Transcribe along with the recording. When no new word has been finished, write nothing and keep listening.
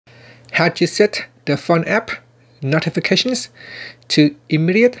how to set the phone app notifications to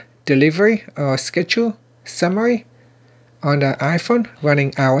immediate delivery or schedule summary on the iPhone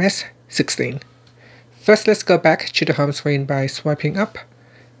running iOS 16. First, let's go back to the home screen by swiping up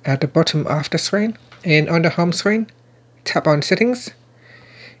at the bottom of the screen, and on the home screen, tap on Settings.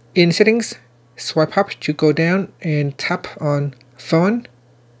 In Settings, swipe up to go down and tap on Phone.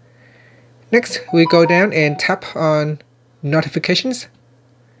 Next, we go down and tap on Notifications.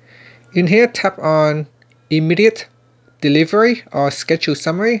 In here, tap on Immediate Delivery or Schedule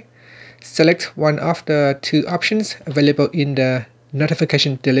Summary. Select one of the two options available in the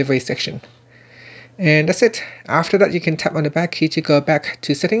Notification Delivery section. And that's it. After that, you can tap on the back key to go back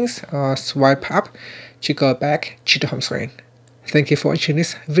to Settings or swipe up to go back to the home screen. Thank you for watching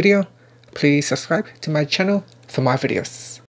this video. Please subscribe to my channel for more videos.